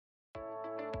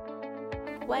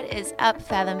What is up,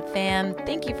 Fathom fam?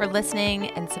 Thank you for listening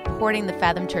and supporting the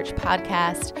Fathom Church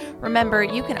podcast. Remember,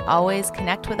 you can always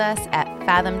connect with us at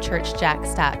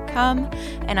fathomchurchjacks.com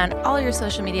and on all your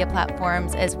social media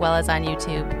platforms as well as on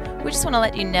YouTube. We just want to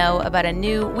let you know about a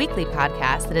new weekly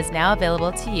podcast that is now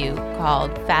available to you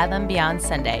called Fathom Beyond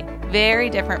Sunday. Very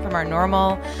different from our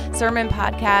normal sermon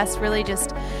podcast, really just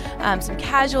some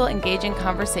casual, engaging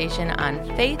conversation on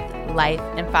faith, life,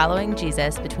 and following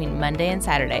Jesus between Monday and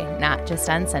Saturday, not just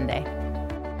on Sunday.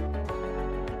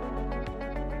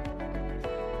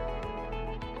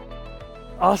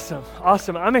 Awesome.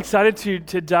 I'm excited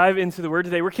to dive into the Word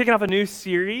today. We're kicking off a new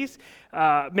series.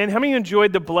 Man, how many of you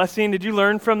enjoyed the blessing? Did you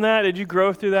learn from that? Did you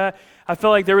grow through that? I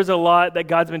felt like there was a lot that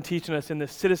God's been teaching us in the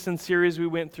Citizen series we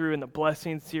went through, in the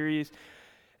Blessing series.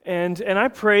 And I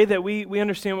pray that we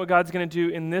understand what God's going to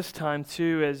do in this time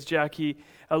too, as Jackie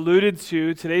alluded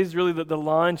to. Today's really the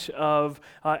launch of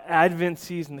Advent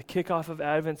season, the kickoff of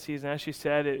Advent season. As she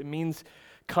said, it means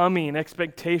coming,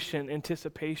 expectation,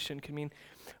 anticipation, can mean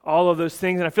all of those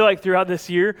things. And I feel like throughout this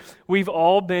year, we've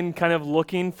all been kind of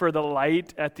looking for the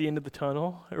light at the end of the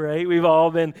tunnel, right? We've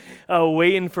all been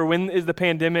waiting for, when is the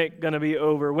pandemic going to be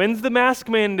over? When's the mask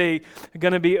mandate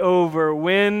going to be over?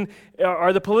 When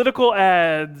are the political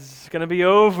ads going to be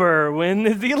over? When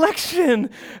is the election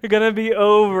going to be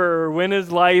over? When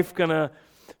is life going to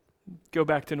go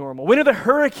back to normal? When are the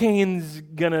hurricanes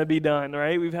going to be done,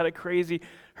 right? We've had a crazy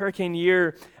hurricane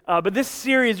year. But this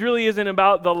series really isn't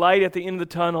about the light at the end of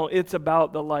the tunnel. It's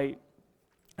about the light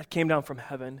that came down from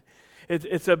heaven.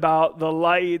 It's about the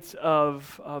light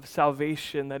of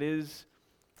salvation that is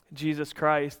Jesus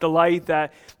Christ, the light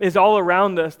that is all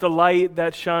around us, the light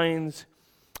that shines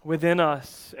within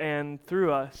us and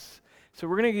through us. So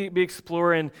we're going to be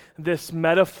exploring this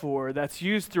metaphor that's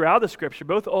used throughout the Scripture,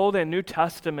 both Old and New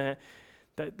Testament,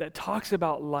 that talks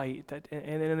about light.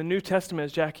 And in the New Testament,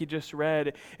 as Jackie just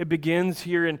read, it begins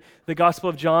here in the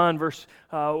Gospel of John, verse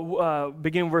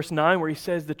 9, where he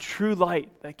says, the true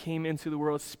light that came into the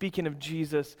world, speaking of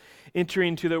Jesus entering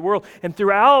into the world. And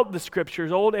throughout the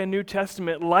Scriptures, Old and New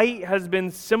Testament, light has been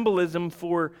symbolism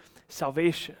for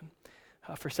salvation.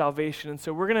 And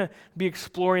so we're going to be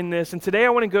exploring this. And today I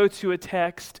want to go to a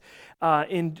text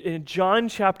in John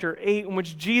chapter 8, in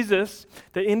which Jesus,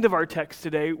 the end of our text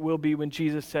today, will be when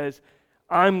Jesus says,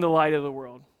 I'm the light of the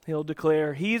world. He'll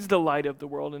declare he's the light of the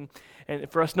world. And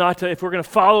for us not to, if we're going to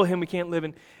follow him, we can't live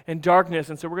in darkness.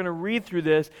 And so we're going to read through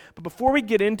this. But before we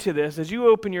get into this, as you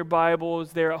open your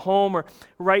Bibles there at home or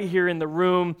right here in the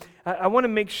room, I want to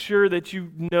make sure that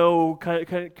you know,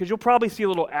 because you'll probably see a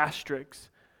little asterisk.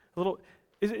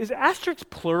 Is asterisk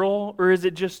plural, or is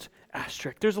it just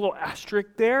asterisk? There's a little asterisk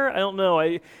there. I don't know.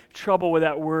 I have trouble with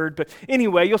that word. But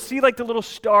anyway, you'll see like the little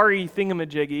starry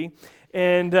thingamajiggy.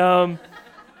 And and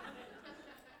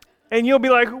you'll be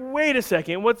like, wait a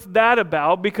second, what's that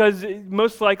about? Because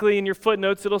most likely in your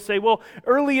footnotes it'll say, well,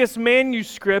 earliest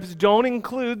manuscripts don't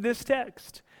include this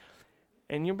text.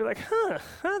 And you'll be like,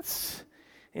 that's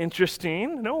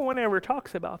interesting. No one ever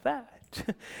talks about that.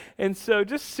 And so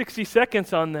just 60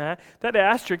 seconds on that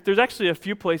asterisk, there's actually a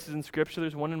few places in Scripture.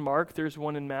 There's one in Mark, there's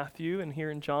one in Matthew, and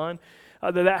here in John,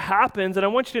 that happens. And I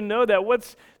want you to know that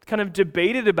what's kind of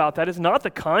debated about that is not the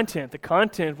content. The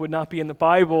content would not be in the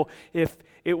Bible if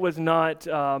it was not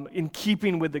in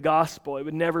keeping with the gospel. It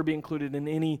would never be included in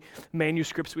any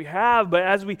manuscripts we have. But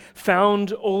as we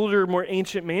found older, more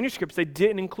ancient manuscripts, they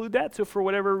didn't include that. So for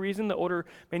whatever reason, the older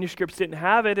manuscripts didn't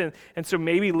have it. And so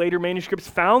maybe later manuscripts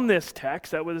found this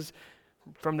text that was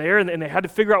from there, and they had to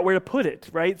figure out where to put it,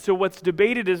 right? So what's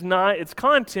debated is not its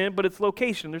content, but its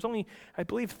location. There's only, I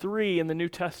believe, 3 in the New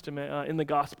Testament, in the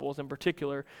Gospels in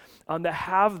particular, that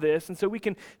have this. And so we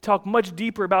can talk much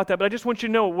deeper about that, but I just want you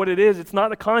to know what it is. It's not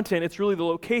the content, it's really the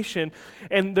location.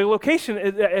 And the location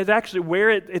is actually where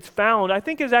it's found, I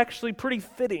think is actually pretty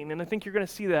fitting, and I think you're going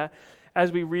to see that as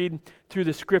we read through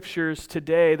the Scriptures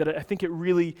today, that I think it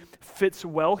really fits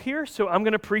well here. So I'm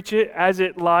going to preach it as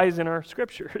it lies in our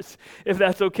Scriptures, if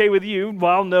that's okay with you,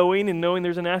 while knowing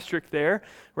there's an asterisk there,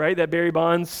 right? That Barry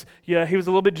Bonds, yeah, he was a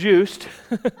little bit juiced.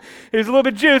 He was a little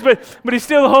bit juiced, but he's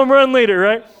still the home run leader,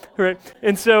 right? Right.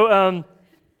 And so,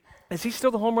 is he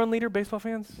still the home run leader, baseball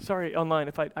fans? Sorry, online,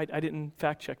 if I didn't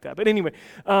fact check that. But anyway,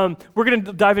 we're going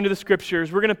to dive into the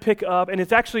Scriptures. We're going to pick up, and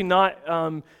it's actually not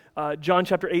John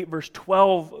chapter 8, verse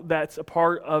 12 that's a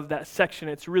part of that section.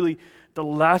 It's really the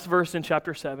last verse in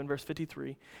chapter 7, verse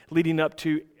 53, leading up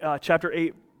to chapter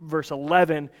 8, verse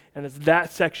 11, and it's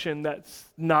that section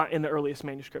that's not in the earliest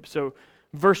manuscript. So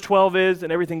verse 12 is,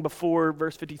 and everything before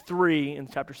verse 53 in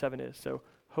chapter 7 is. So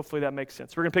Hopefully that makes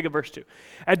sense. We're going to pick up verse 2.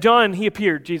 At dawn, he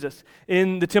appeared, Jesus,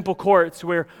 in the temple courts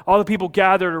where all the people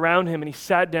gathered around him, and he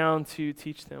sat down to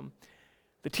teach them.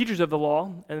 The teachers of the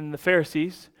law and the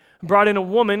Pharisees brought in a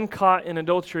woman caught in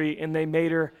adultery, and they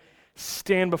made her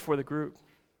stand before the group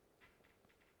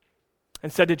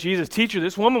and said to Jesus, "Teacher,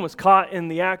 this woman was caught in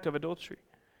the act of adultery."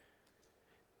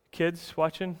 Kids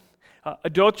watching?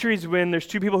 Adultery is when there's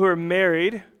two people who are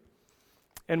married,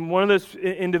 and one of those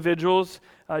individuals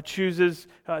chooses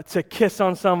to kiss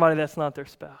on somebody that's not their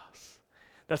spouse.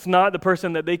 That's not the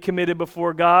person that they committed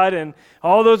before God and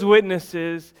all those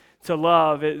witnesses to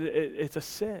love. It's a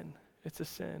sin. It's a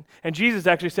sin. And Jesus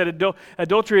actually said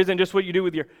adultery isn't just what you do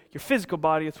with your physical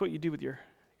body, it's what you do with your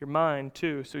mind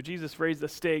too. So Jesus raised the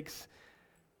stakes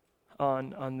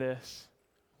on this.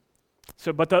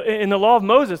 So, but in the law of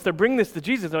Moses, they're bringing this to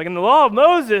Jesus. They're like, in the law of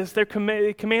Moses, it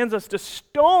commands us to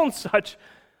stone such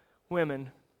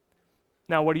women.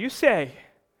 Now, what do you say?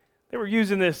 They were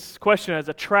using this question as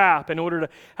a trap in order to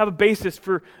have a basis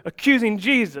for accusing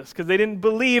Jesus, because they didn't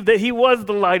believe that he was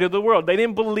the light of the world. They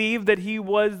didn't believe that he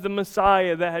was the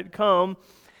Messiah that had come.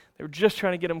 They were just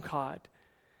trying to get him caught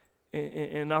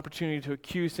in an opportunity to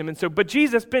accuse him. And so, but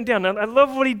Jesus bent down. Now, I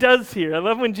love what he does here. I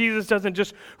love when Jesus doesn't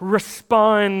just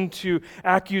respond to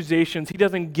accusations. He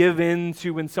doesn't give in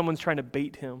to when someone's trying to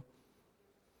bait him.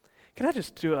 Can I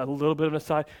just do a little bit of an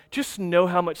aside? Just know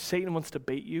how much Satan wants to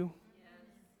bait you.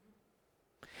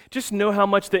 Just know how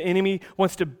much the enemy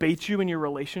wants to bait you in your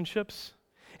relationships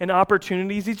and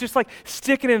opportunities. He's just like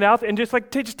sticking it out and just like,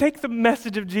 just take the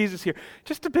message of Jesus here.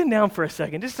 Just to bend down for a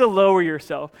second, just to lower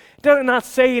yourself. Not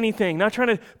say anything, not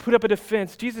trying to put up a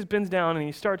defense. Jesus bends down and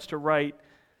he starts to write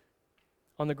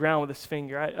on the ground with his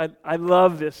finger. I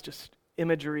love this just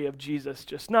imagery of Jesus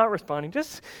just not responding.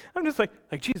 I'm just like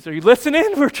Jesus, are you listening?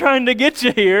 We're trying to get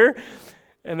you here.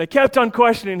 And they kept on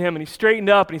questioning him, and he straightened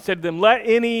up and he said to them, "Let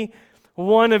any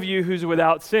one of you who's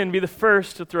without sin be the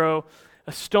first to throw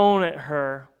a stone at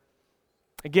her."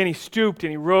 Again, he stooped and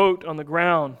he wrote on the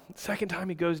ground. The second time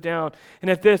he goes down.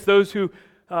 And at this, those who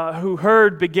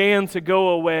heard began to go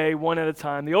away one at a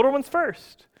time. The older ones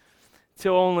first,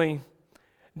 till only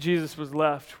Jesus was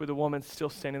left with the woman still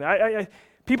standing there.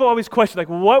 People always question, like,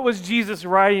 what was Jesus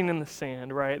writing in the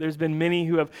sand, right? There's been many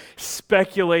who have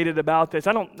speculated about this.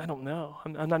 I don't know.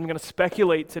 I'm not even going to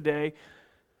speculate today.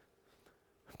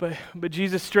 But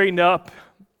Jesus straightened up,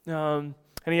 and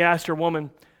he asked her,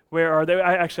 "Woman, where are they?"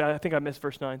 I think I missed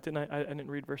verse 9, didn't I? I didn't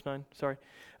read verse 9, sorry.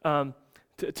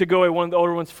 To go away, one of the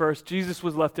older ones first. Jesus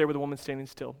was left there with a woman standing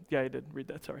still. Yeah, I did read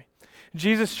that, sorry.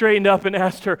 Jesus straightened up and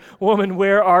asked her, "Woman,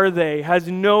 where are they? Has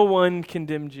no one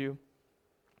condemned you?"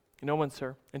 "No one,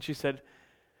 sir." And she said,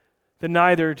 "Then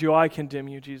neither do I condemn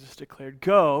you," Jesus declared.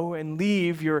 "Go and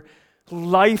leave your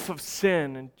life of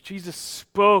sin." And Jesus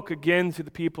spoke again to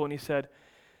the people and he said,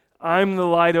 "I'm the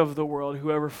light of the world.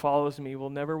 Whoever follows me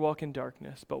will never walk in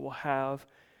darkness, but will have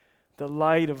the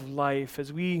light of life."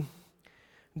 As we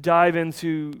dive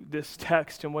into this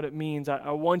text and what it means,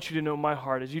 I want you to know my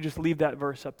heart, as you just leave that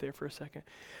verse up there for a second.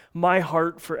 My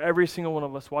heart for every single one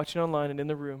of us watching online and in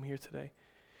the room here today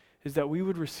is that we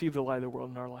would receive the light of the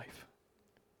world in our life.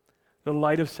 The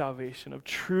light of salvation, of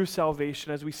true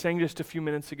salvation, as we sang just a few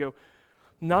minutes ago.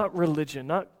 Not religion,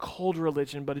 not cold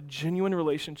religion, but a genuine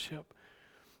relationship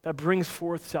that brings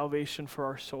forth salvation for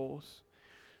our souls.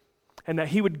 And that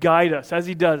he would guide us, as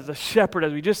he does, as a shepherd,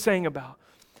 as we just sang about.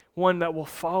 One that will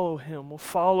follow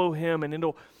him, and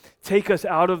it'll take us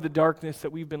out of the darkness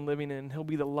that we've been living in. He'll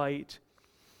be the light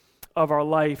of our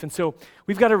life. And so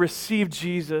we've got to receive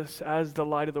Jesus as the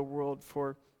light of the world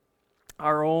for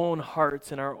our own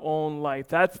hearts and our own life.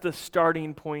 That's the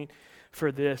starting point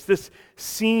for this. This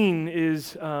scene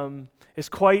is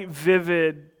quite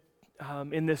vivid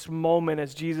in this moment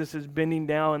as Jesus is bending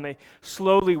down and they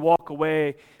slowly walk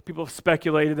away. People have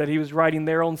speculated that he was writing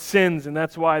their own sins, and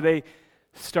that's why they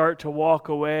start to walk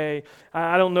away.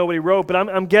 I don't know what he wrote, but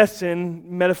I'm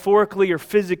guessing metaphorically or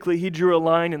physically he drew a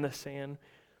line in the sand.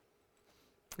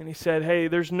 And he said, "Hey,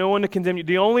 there's no one to condemn you.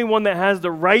 The only one that has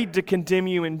the right to condemn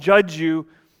you and judge you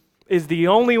is the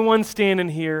only one standing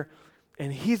here,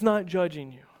 and he's not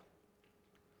judging you."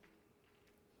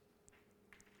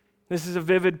 This is a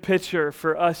vivid picture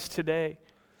for us today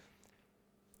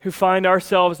who find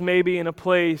ourselves maybe in a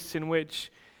place in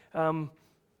which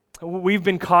we've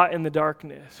been caught in the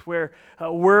darkness, where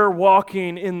we're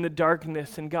walking in the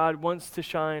darkness and God wants to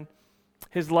shine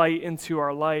his light into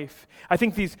our life. I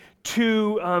think these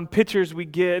two pictures we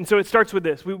get, and so it starts with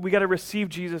this. We got to receive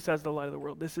Jesus as the light of the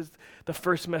world. This is the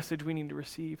first message we need to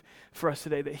receive for us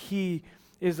today, that he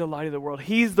is the light of the world.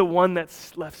 He's the one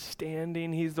that's left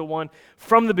standing. He's the one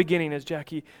from the beginning, as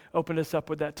Jackie opened us up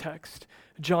with that text.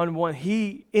 John 1,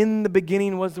 He in the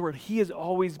beginning was the Word. He has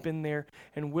always been there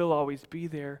and will always be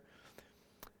there.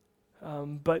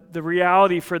 But the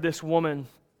reality for this woman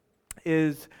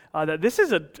is that this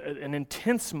is an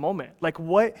intense moment. Like,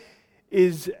 what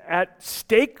is at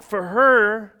stake for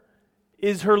her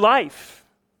is her life.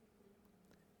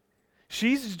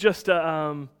 She's just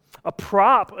a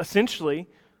prop, essentially,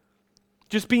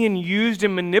 just being used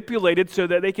and manipulated so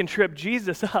that they can trip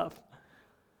Jesus up.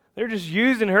 They're just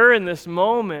using her in this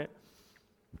moment.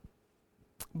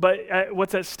 But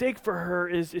what's at stake for her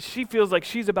is she feels like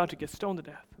she's about to get stoned to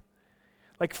death.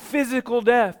 Like physical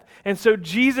death. And so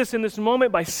Jesus in this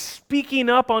moment, by speaking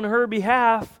up on her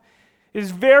behalf,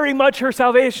 is very much her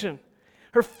salvation.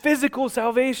 Her physical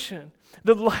salvation.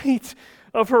 The light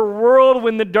of her world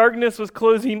when the darkness was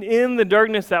closing in, the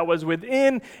darkness that was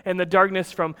within, and the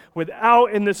darkness from without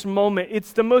in this moment.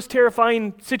 It's the most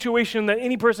terrifying situation that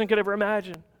any person could ever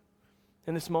imagine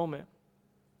in this moment.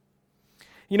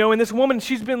 You know, and this woman,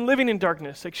 she's been living in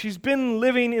darkness. Like, she's been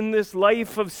living in this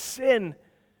life of sin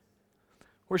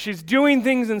where she's doing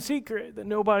things in secret that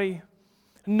nobody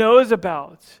knows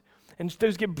about. And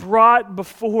those get brought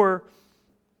before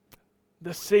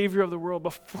the Savior of the world,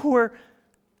 before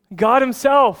God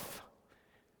Himself.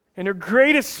 And her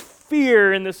greatest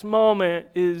fear in this moment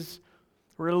is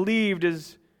relieved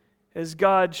as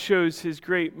God shows His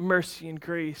great mercy and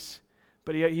grace.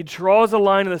 But He draws a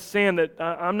line in the sand that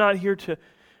I'm not here to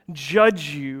judge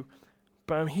you,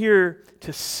 but I'm here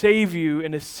to save you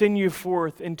and to send you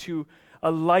forth into a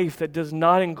life that does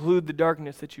not include the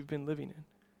darkness that you've been living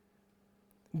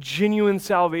in. Genuine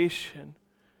salvation.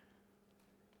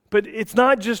 But it's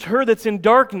not just her that's in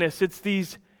darkness, it's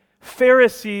these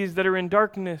Pharisees that are in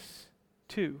darkness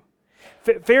too.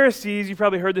 Pharisees, you've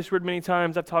probably heard this word many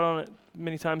times, I've taught on it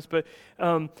many times, but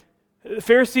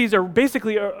Pharisees are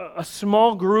basically a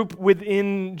small group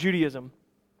within Judaism.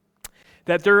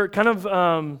 That they're kind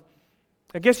of,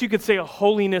 I guess you could say, a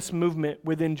holiness movement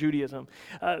within Judaism.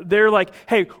 They're like,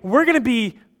 hey, we're going to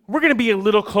be a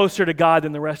little closer to God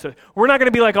than the rest of it. We're not going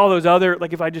to be like all those other,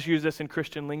 like if I just use this in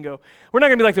Christian lingo, we're not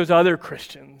going to be like those other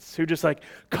Christians who just like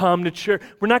come to church.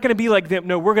 We're not going to be like them.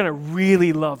 No, we're going to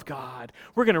really love God.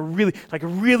 We're going to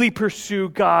really pursue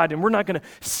God, and we're not going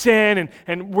to sin,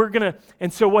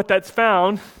 and so what that's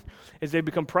found is they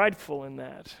become prideful in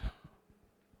that.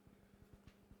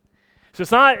 So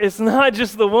it's not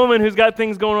just the woman who's got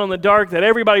things going on in the dark that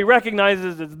everybody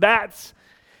recognizes as that's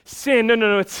sin.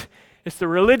 No, it's the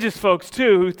religious folks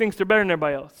too who thinks they're better than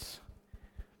everybody else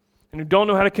and who don't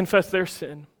know how to confess their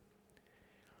sin.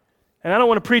 And I don't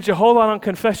want to preach a whole lot on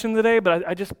confession today, but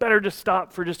I just better just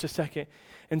stop for just a second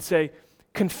and say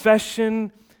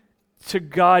confession to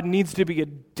God needs to be a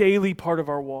daily part of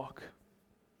our walk.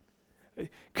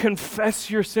 Confess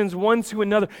your sins one to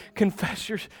another. Confess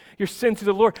your sin to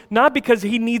the Lord. Not because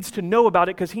He needs to know about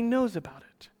it, because He knows about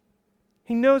it.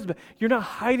 He knows about it. You're not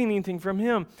hiding anything from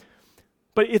Him.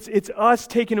 But it's us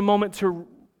taking a moment to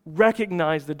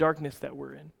recognize the darkness that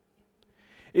we're in.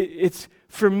 It's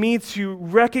for me to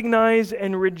recognize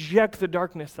and reject the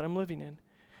darkness that I'm living in.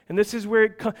 And this is where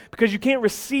it comes, because you can't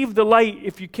receive the light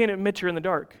if you can't admit you're in the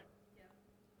dark.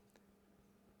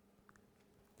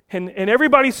 And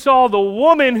everybody saw the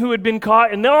woman who had been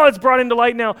caught, and it's brought into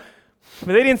light now.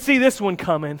 But they didn't see this one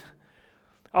coming.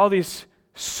 All these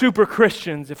super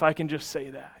Christians, if I can just say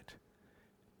that.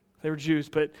 They were Jews,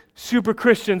 but super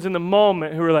Christians in the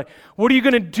moment who were like, what are you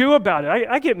going to do about it?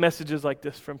 I get messages like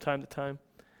this from time to time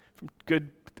from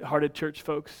good-hearted church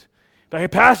folks. Like, hey,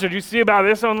 Pastor, did you see about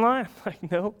this online? I'm like,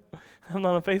 no, I'm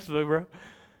not on Facebook, bro.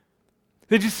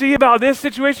 Did you see about this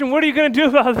situation? What are you going to do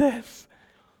about this?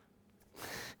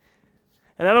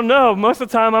 And I don't know, most of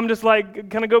the time I'm just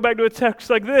like, kind of go back to a text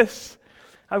like this.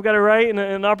 I've got a right and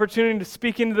an opportunity to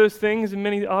speak into those things in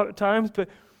many times, but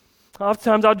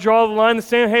oftentimes I'll draw the line in the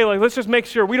sand, hey, like, let's just make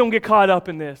sure we don't get caught up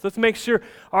in this. Let's make sure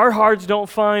our hearts don't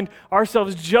find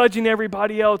ourselves judging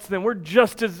everybody else, then we're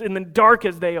just as in the dark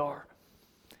as they are.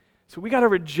 So we got to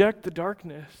reject the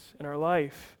darkness in our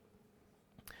life.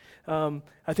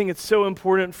 I think it's so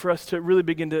important for us to really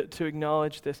begin to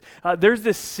acknowledge this. There's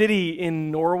this city in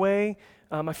Norway,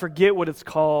 I forget what it's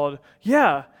called.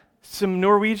 Yeah, some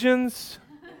Norwegians.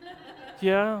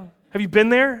 Yeah. Have you been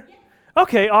there?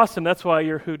 Okay, awesome. That's why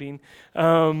you're hooting.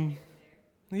 Yeah,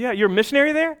 you're a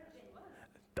missionary there?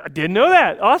 I didn't know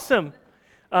that. Awesome.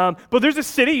 But there's a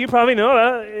city, you probably know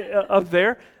up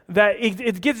there, that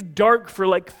it gets dark for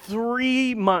like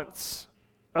 3 months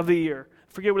of the year.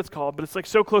 forget what it's called, but it's like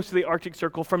so close to the Arctic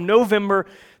Circle. From November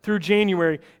through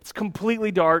January, it's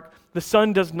completely dark. The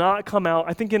sun does not come out.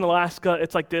 I think in Alaska,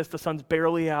 it's like this. The sun's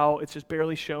barely out. It's just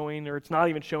barely showing, or it's not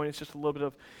even showing. It's just a little bit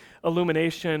of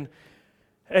illumination.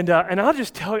 And I'll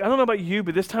just tell you, I don't know about you,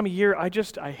 but this time of year, I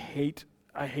hate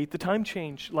the time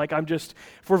change. Like if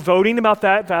we're voting about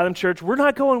that, Fathom Church, we're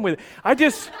not going with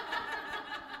it.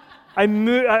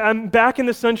 I'm back in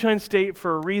the Sunshine State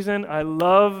for a reason. I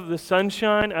love the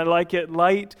sunshine. I like it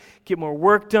light, get more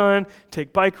work done,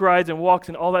 take bike rides and walks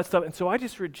and all that stuff. And so I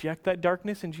just reject that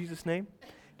darkness in Jesus' name.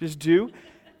 Just do.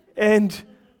 And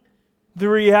the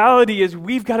reality is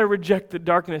we've got to reject the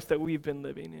darkness that we've been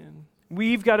living in.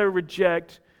 We've got to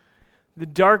reject the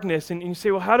darkness. And you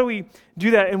say, well, how do we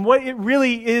do that? And what it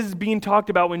really is being talked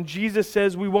about when Jesus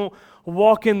says we won't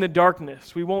walk in the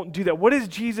darkness. We won't do that. What is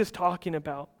Jesus talking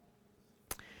about?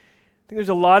 I think there's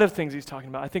a lot of things he's talking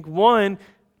about. I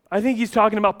think he's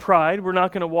talking about pride. We're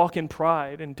not going to walk in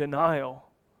pride and denial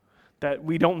that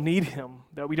we don't need him,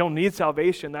 that we don't need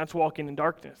salvation. That's walking in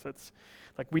darkness. That's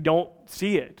like we don't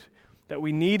see it, that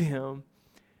we need him.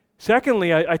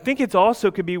 Secondly, I think it's also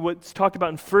could be what's talked about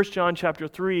in 1 John chapter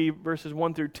 3, verses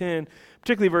 1 through 10,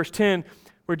 particularly verse 10,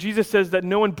 where Jesus says that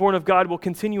no one born of God will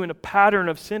continue in a pattern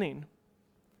of sinning.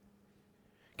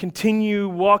 Continue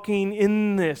walking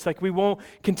in this. Like we won't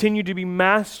continue to be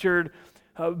mastered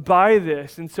by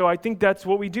this. And so I think that's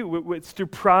what we do. It's through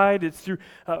pride. It's through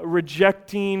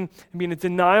rejecting. It's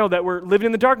denial that we're living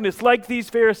in the darkness like these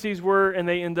Pharisees were, and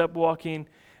they end up walking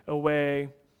away.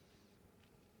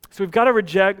 So we've got to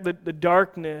reject the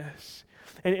darkness.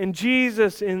 And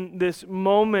Jesus in this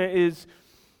moment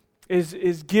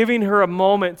is giving her a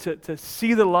moment to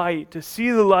see the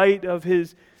light of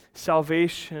his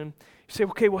salvation. You say,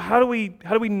 okay, well, how do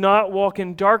we not walk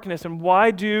in darkness? And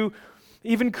why do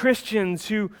even Christians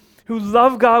who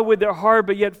love God with their heart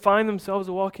but yet find themselves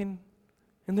walking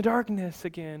in the darkness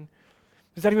again?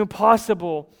 Is that even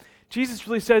possible? Jesus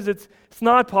really says it's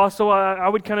not possible. I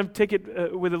would kind of take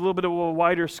it with a little bit of a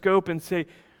wider scope and say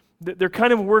that they're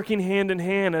kind of working hand in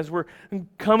hand as we're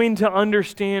coming to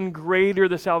understand greater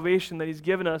the salvation that he's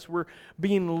given us. We're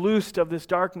being loosed of this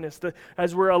darkness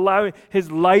as we're allowing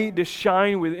his light to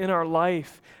shine within our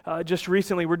life. Just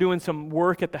recently, we're doing some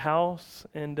work at the house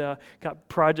and got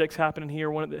projects happening here,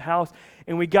 one at the house.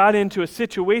 And we got into a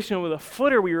situation with a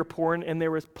footer we were pouring, and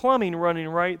there was plumbing running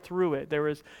right through it. There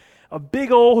was a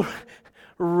big old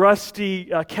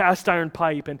rusty cast iron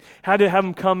pipe, and had to have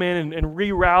them come in and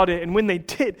reroute it. And when they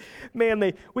did,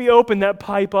 man, we opened that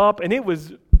pipe up, and it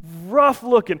was rough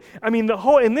looking.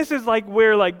 And this is like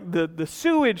where like the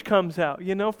sewage comes out,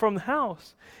 from the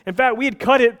house. In fact, we had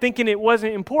cut it thinking it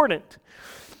wasn't important.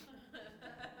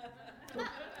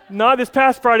 Not this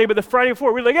past Friday, but the Friday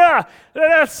before. We were like,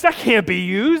 that can't be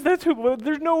used.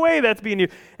 There's no way that's being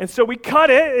used. And so we cut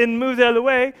it and moved it out of the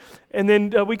way. And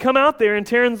then we come out there, and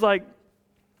Taryn's like,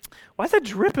 why is that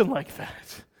dripping like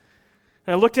that?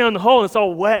 And I look down the hole, and it's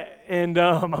all wet. And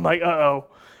I'm like, uh-oh.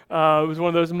 It was one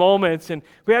of those moments. And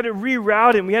we had to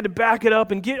reroute it, and we had to back it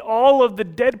up and get all of the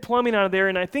dead plumbing out of there.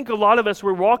 And I think a lot of us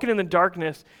were walking in the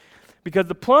darkness because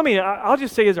the plumbing, I'll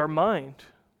just say, is our mind.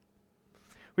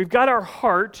 We've got our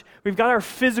heart, we've got our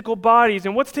physical bodies,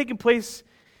 and what's taking place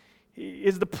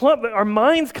is our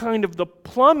mind's kind of the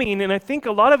plumbing, and I think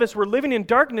a lot of us were living in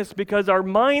darkness because our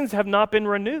minds have not been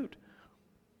renewed.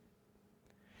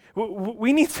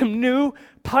 We need some new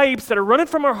pipes that are running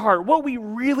from our heart, what we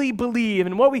really believe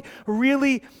and what we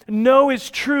really know is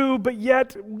true, but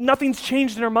yet nothing's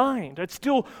changed in our mind. It's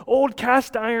still old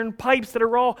cast iron pipes that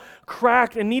are all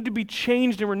cracked and need to be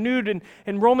changed and renewed.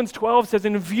 And Romans 12 says,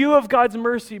 in view of God's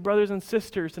mercy, brothers and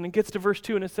sisters, and it gets to verse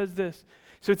 2 and it says this.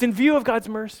 So it's in view of God's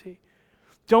mercy.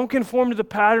 Don't conform to the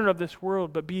pattern of this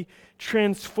world, but be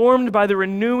transformed by the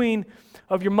renewing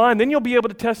of your mind. Then you'll be able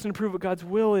to test and prove what God's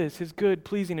will is, his good,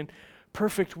 pleasing, and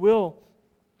perfect will.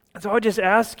 And so I would just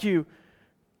ask you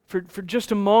for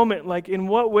just a moment, like in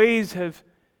what ways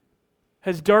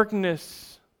has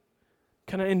darkness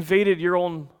kind of invaded your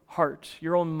own heart,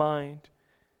 your own mind?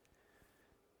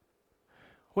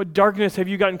 What darkness have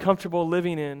you gotten comfortable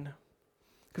living in?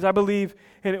 Because I believe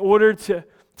in order to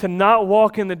not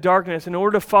walk in the darkness, in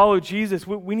order to follow Jesus,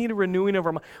 we need a renewing of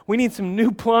our mind. We need some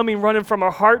new plumbing running from our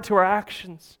heart to our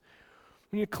actions.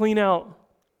 We need to clean out.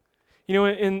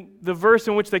 In the verse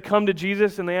in which they come to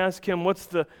Jesus and they ask him, what's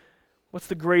the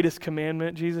greatest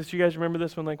commandment? Jesus, you guys remember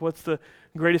this one? Like, what's the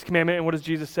greatest commandment? And what does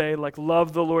Jesus say? Like,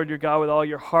 love the Lord your God with all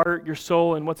your heart, your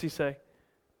soul, and what's he say?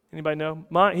 Anybody know?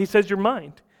 He says your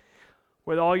mind.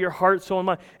 With all your heart, soul, and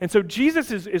mind. And so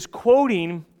Jesus is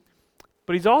quoting,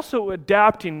 but he's also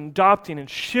adopting, and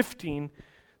shifting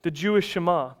the Jewish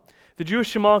Shema. The Jewish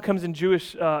Shema comes in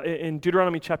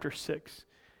Deuteronomy chapter 6.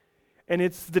 And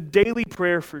it's the daily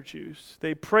prayer for Jews.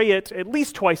 They pray it at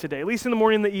least twice a day, at least in the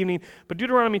morning and the evening. But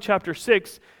Deuteronomy chapter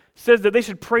 6 says that they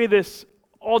should pray this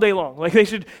all day long. Like they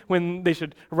should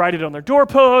write it on their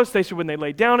doorposts. They should, when they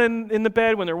lay down in the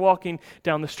bed, when they're walking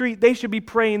down the street, they should be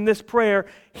praying this prayer.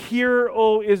 Hear,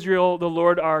 O Israel, the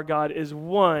Lord our God is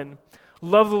one.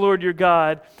 Love the Lord your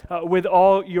God with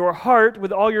all your heart,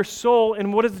 with all your soul.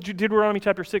 And what does Deuteronomy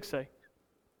chapter 6 say?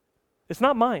 It's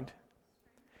not mind.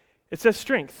 It says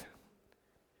strength.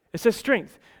 It says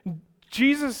strength.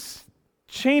 Jesus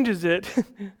changes it.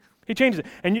 He changes it.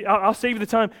 And I'll save you the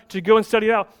time to go and study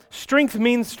it out. Strength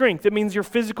means strength. It means your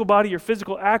physical body, your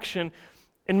physical action.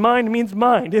 And mind means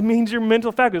mind. It means your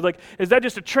mental faculties. Like, is that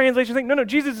just a translation thing? No,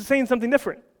 Jesus is saying something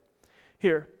different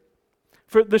here.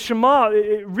 For the Shema,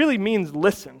 it really means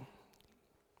listen.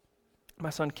 My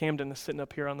son Camden is sitting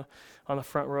up here on the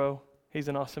front row. He's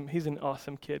an awesome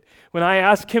kid. When I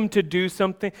ask him to do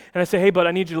something, and I say, hey, bud,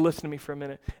 I need you to listen to me for a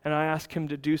minute, and I ask him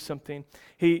to do something,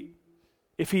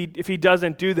 if he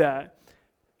doesn't do that,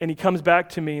 and he comes back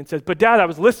to me and says, but Dad, I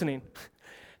was listening.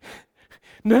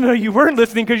 No, you weren't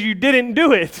listening because you didn't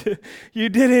do it. You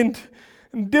didn't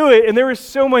do it. And there was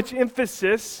so much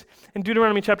emphasis in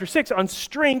Deuteronomy chapter 6 on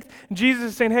strength. Jesus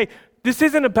is saying, hey, this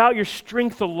isn't about your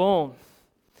strength alone.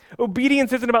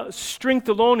 Obedience isn't about strength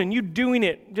alone and you doing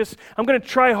it. Just, I'm going to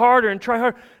try harder and try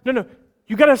harder. No.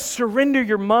 You got to surrender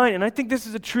your mind. And I think this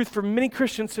is a truth for many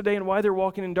Christians today and why they're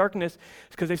walking in darkness.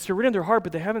 It's because they've surrendered their heart,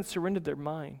 but they haven't surrendered their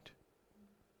mind.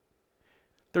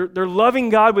 They're loving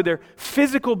God with their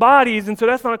physical bodies, and so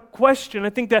that's not a question. I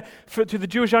think that to the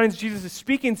Jewish audience Jesus is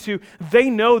speaking to, they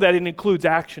know that it includes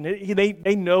action.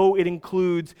 They know it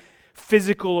includes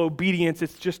physical obedience.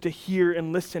 It's just to hear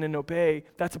and listen and obey.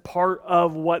 That's a part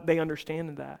of what they understand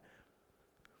in that.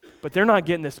 But they're not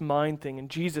getting this mind thing, and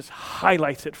Jesus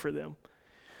highlights it for them.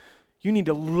 You need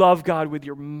to love God with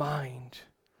your mind.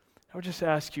 I would just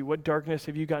ask you, what darkness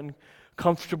have you gotten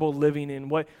comfortable living in?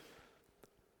 What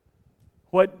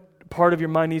part of your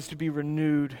mind needs to be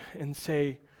renewed and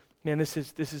say, man, this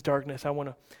is darkness. I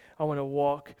want to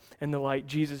walk in the light.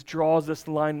 Jesus draws this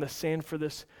line in the sand for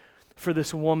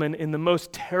this woman in the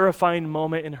most terrifying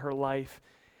moment in her life,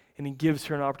 and he gives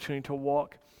her an opportunity to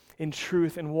walk in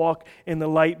truth and walk in the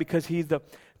light because he's the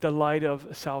light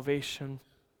of salvation.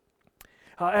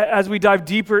 As we dive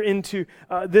deeper into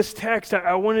this text,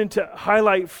 I wanted to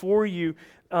highlight for you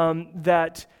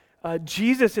that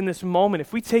Jesus in this moment,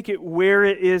 if we take it where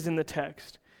it is in the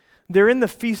text, they're in the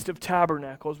Feast of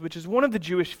Tabernacles, which is one of the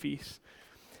Jewish feasts.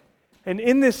 And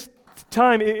in this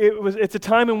time, it's a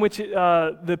time in which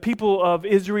the people of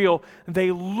Israel,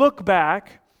 they look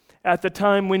back at the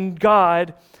time when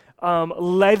God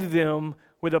led them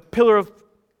with a pillar of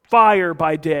fire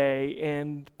by day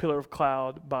and pillar of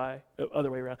cloud by,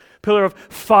 other way around, pillar of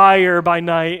fire by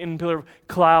night and pillar of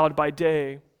cloud by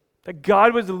day. That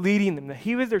God was leading them, that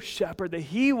he was their shepherd, that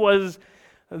he was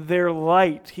their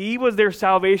light. He was their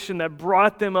salvation that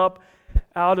brought them up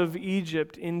out of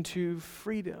Egypt into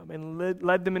freedom and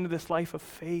led them into this life of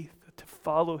faith to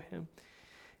follow him.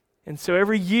 And so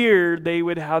every year they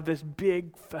would have this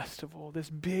big festival, this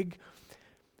big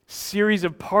series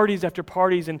of parties after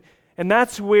parties, and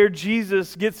that's where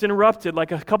Jesus gets interrupted.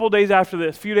 Like a couple days after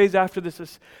this, a few days after this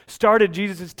has started,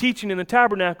 Jesus is teaching in the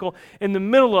tabernacle in the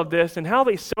middle of this, and how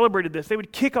they celebrated this. They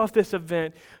would kick off this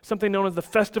event, something known as the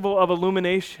Festival of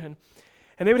Illumination,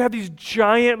 and they would have these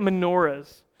giant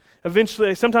menorahs.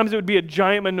 Eventually, sometimes it would be a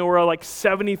giant menorah like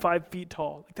 75 feet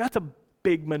tall. Like, that's a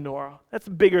big menorah. That's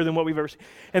bigger than what we've ever seen.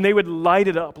 And they would light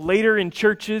it up. Later in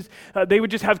churches, they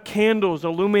would just have candles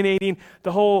illuminating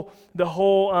the whole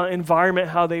environment,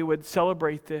 how they would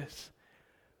celebrate this.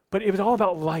 But it was all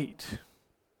about light.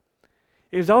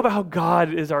 It was all about how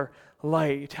God is our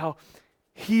light, how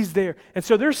he's there. And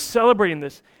so they're celebrating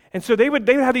this. And so they would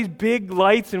have these big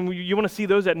lights, and you want to see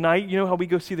those at night. You know how we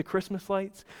go see the Christmas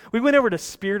lights? We went over to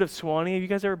Spirit of Suwannee. Have you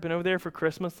guys ever been over there for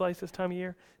Christmas lights this time of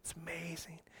year? It's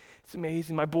amazing. It's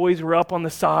amazing. My boys were up on the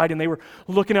side, and they were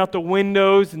looking out the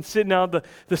windows and sitting out the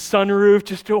sunroof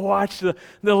just to watch the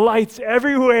lights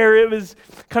everywhere. It was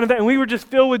kind of that. And we were just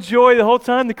filled with joy the whole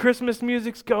time. The Christmas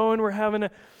music's going. We're having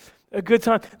a good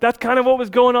time. That's kind of what was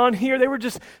going on here. They were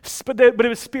just, but it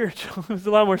was spiritual. It was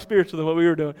a lot more spiritual than what we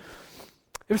were doing.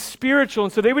 It was spiritual,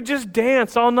 and so they would just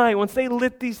dance all night. Once they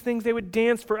lit these things, they would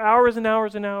dance for hours and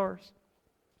hours and hours,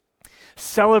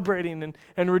 celebrating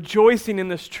and rejoicing in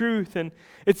this truth. And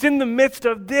it's in the midst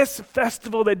of this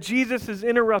festival that Jesus is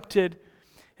interrupted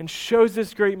and shows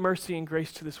this great mercy and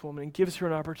grace to this woman and gives her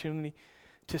an opportunity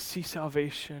to see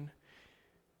salvation,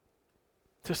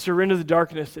 to surrender the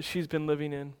darkness that she's been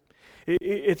living in.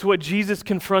 It's what Jesus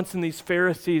confronts in these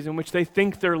Pharisees, in which they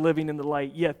think they're living in the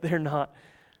light, yet they're not.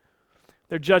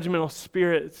 They're judgmental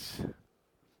spirits.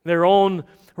 Their own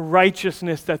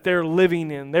righteousness that they're living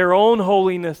in, their own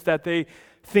holiness that they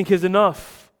think is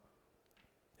enough,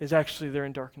 is actually they're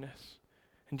in darkness.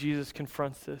 And Jesus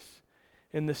confronts this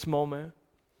in this moment.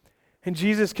 And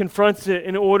Jesus confronts it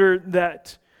in order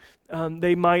that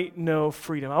they might know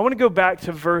freedom. I want to go back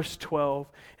to verse 12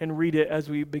 and read it as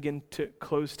we begin to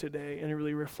close today and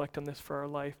really reflect on this for our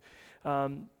life.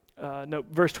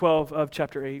 Verse 12 of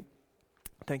chapter 8.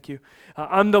 Thank you.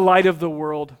 I'm the light of the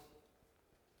world.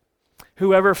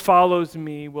 Whoever follows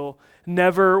me will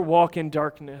never walk in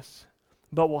darkness,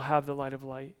 but will have the light of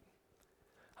light.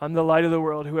 I'm the light of the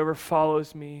world. Whoever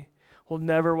follows me will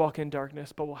never walk in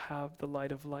darkness, but will have the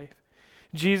light of life.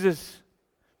 Jesus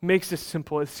makes this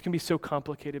simple. This can be so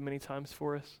complicated many times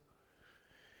for us.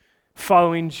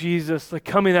 Following Jesus, like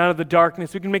coming out of the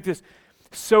darkness, we can make this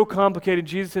so complicated.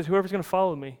 Jesus says, whoever's going to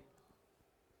follow me,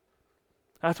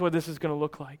 that's what this is going to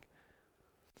look like.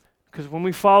 Because when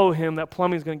we follow him, that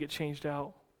plumbing is going to get changed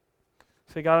out.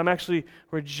 Say, God, I'm actually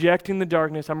rejecting the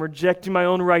darkness. I'm rejecting my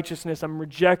own righteousness. I'm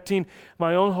rejecting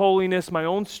my own holiness, my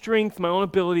own strength, my own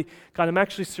ability. God, I'm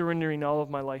actually surrendering all of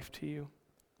my life to you,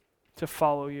 to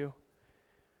follow you.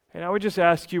 And I would just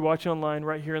ask you, watching online,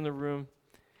 right here in the room,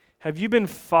 have you been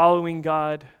following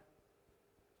God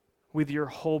with your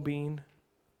whole being?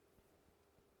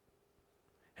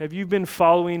 Have you been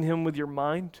following him with your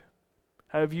mind?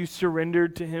 Have you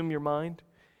surrendered to him your mind?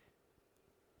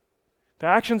 The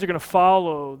actions are going to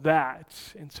follow that.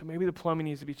 And so maybe the plumbing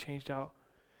needs to be changed out.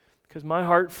 Because my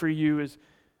heart for you is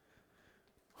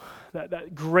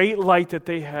that great light that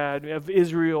they had of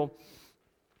Israel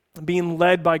being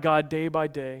led by God day by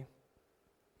day.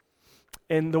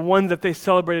 And the one that they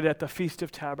celebrated at the Feast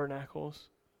of Tabernacles.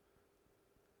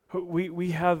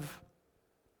 We have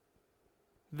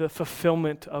the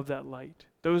fulfillment of that light.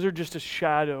 Those are just a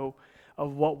shadow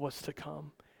of what was to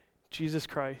come. Jesus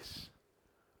Christ,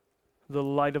 the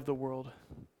light of the world,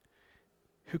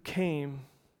 who came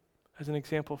as an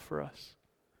example for us.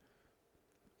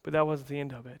 But that wasn't the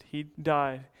end of it. He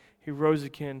died. He rose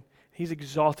again. He's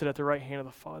exalted at the right hand of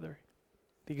the Father.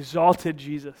 The exalted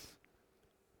Jesus,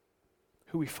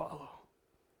 who we follow,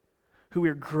 who we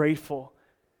are grateful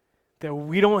that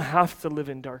we don't have to live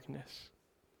in darkness.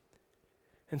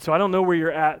 And so I don't know where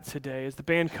you're at today. As the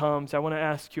band comes, I want to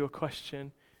ask you a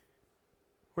question.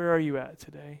 Where are you at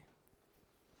today?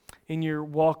 In your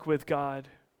walk with God,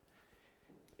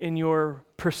 in your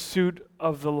pursuit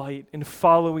of the light, in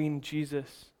following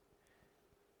Jesus?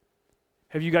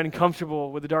 Have you gotten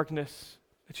comfortable with the darkness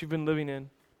that you've been living in?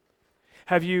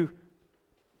 Have you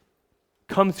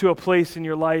come to a place in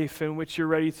your life in which you're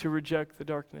ready to reject the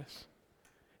darkness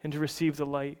and to receive the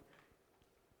light?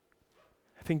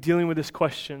 I think dealing with this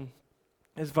question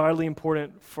is vitally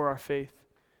important for our faith.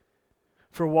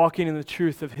 For walking in the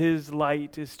truth of his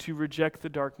light is to reject the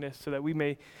darkness so that we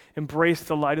may embrace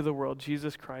the light of the world,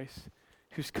 Jesus Christ,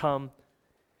 who's come,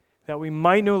 that we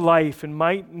might know life and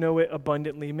might know it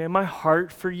abundantly. Man, my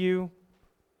heart for you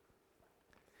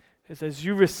is as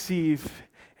you receive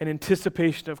an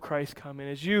anticipation of Christ coming,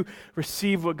 as you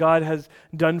receive what God has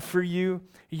done for you,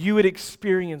 you would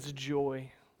experience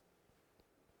joy.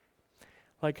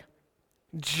 Like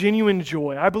genuine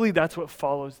joy. I believe that's what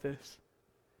follows this.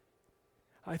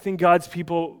 I think God's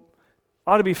people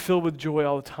ought to be filled with joy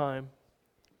all the time.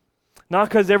 Not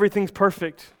because everything's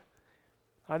perfect.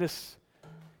 I'm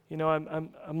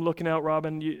looking out,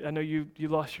 Robin. I know you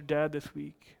lost your dad this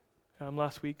week.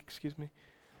 Last week, excuse me.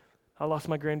 I lost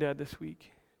my granddad this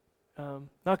week. Not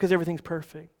because everything's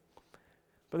perfect,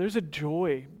 but there's a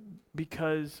joy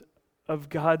because of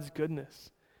God's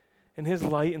goodness and his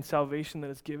light and salvation that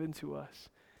is given to us.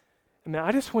 And man,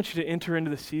 I just want you to enter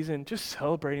into the season just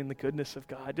celebrating the goodness of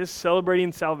God, just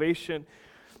celebrating salvation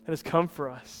that has come for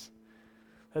us.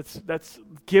 That's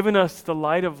given us the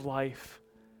light of life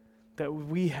that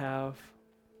we have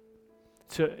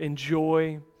to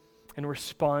enjoy and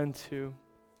respond to.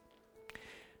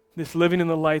 This living in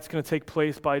the light is going to take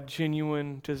place by a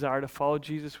genuine desire to follow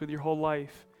Jesus with your whole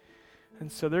life.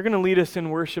 And so they're going to lead us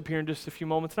in worship here in just a few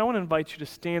moments. And I want to invite you to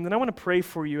stand, and I want to pray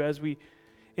for you as we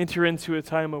enter into a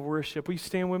time of worship. Will you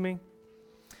stand with me?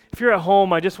 If you're at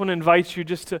home, I just want to invite you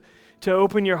just to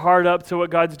open your heart up to what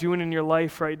God's doing in your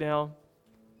life right now.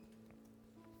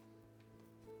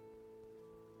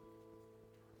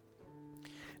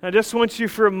 And I just want you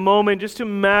for a moment just to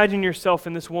imagine yourself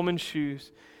in this woman's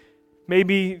shoes.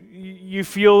 Maybe you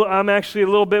feel I'm actually a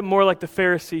little bit more like the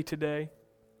Pharisee today.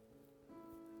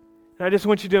 And I just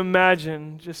want you to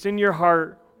imagine, just in your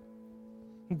heart,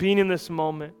 being in this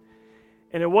moment.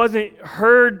 And it wasn't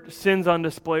her sins on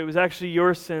display, it was actually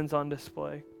your sins on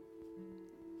display.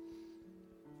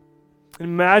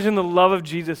 Imagine the love of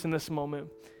Jesus in this moment,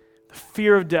 the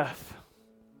fear of death.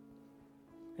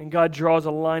 And God draws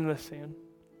a line in the sand.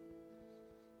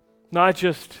 Not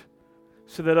just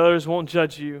so that others won't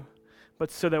judge you, but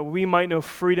so that we might know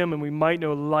freedom and we might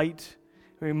know light,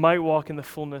 and we might walk in the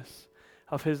fullness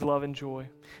of His love and joy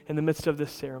in the midst of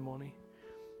this ceremony.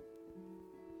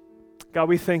 God,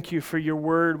 we thank you for your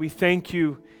word. We thank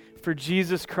you for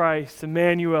Jesus Christ,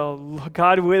 Emmanuel,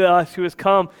 God with us, who has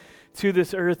come to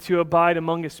this earth to abide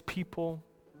among His people.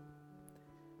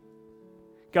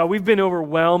 God, we've been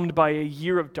overwhelmed by a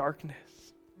year of darkness.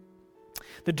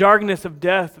 The darkness of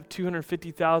death of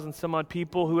 250,000 some odd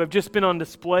people who have just been on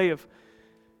display of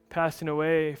passing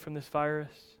away from this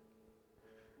virus.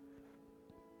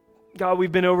 God,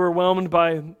 we've been overwhelmed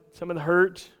by some of the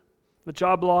hurt, the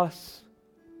job loss,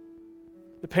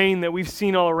 the pain that we've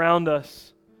seen all around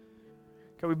us.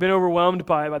 God, we've been overwhelmed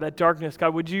by that darkness.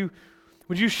 God, would you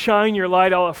shine your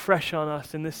light all afresh on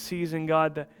us in this season,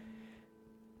 God, that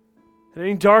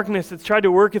any darkness that's tried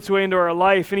to work its way into our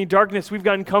life, any darkness we've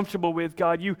gotten comfortable with,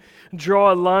 God, you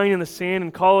draw a line in the sand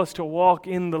and call us to walk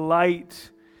in the light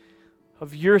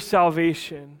of your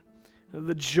salvation,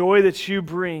 the joy that you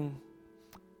bring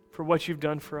for what you've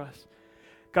done for us.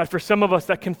 God, for some of us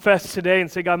that confess today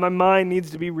and say, God, my mind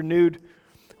needs to be renewed.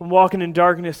 I'm walking in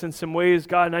darkness in some ways,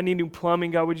 God, and I need new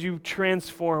plumbing. God, would you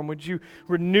transform? Would you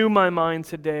renew my mind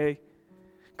today?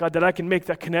 God, that I can make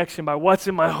that connection by what's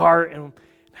in my heart and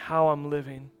how I'm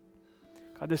living.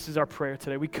 God, this is our prayer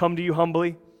today. We come to you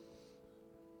humbly.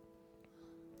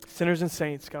 Sinners and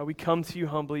saints, God, we come to you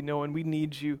humbly knowing we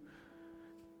need you.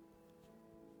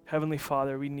 Heavenly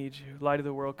Father, we need you. Light of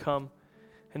the world, come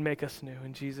and make us new.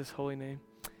 In Jesus' holy name,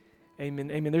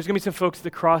 amen. Amen. There's going to be some folks at the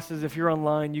crosses. If you're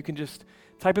online, you can just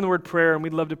type in the word prayer, and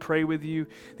we'd love to pray with you.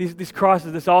 These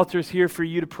crosses, this altar is here for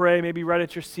you to pray, maybe right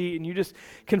at your seat, and you just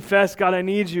confess, God, I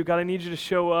need you. God, I need you to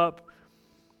show up.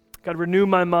 God, renew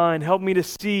my mind. Help me to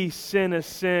see sin as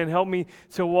sin. Help me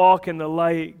to walk in the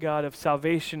light, God, of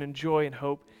salvation and joy and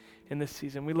hope in this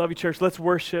season. We love you, church. Let's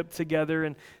worship together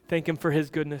and thank Him for His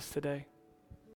goodness today.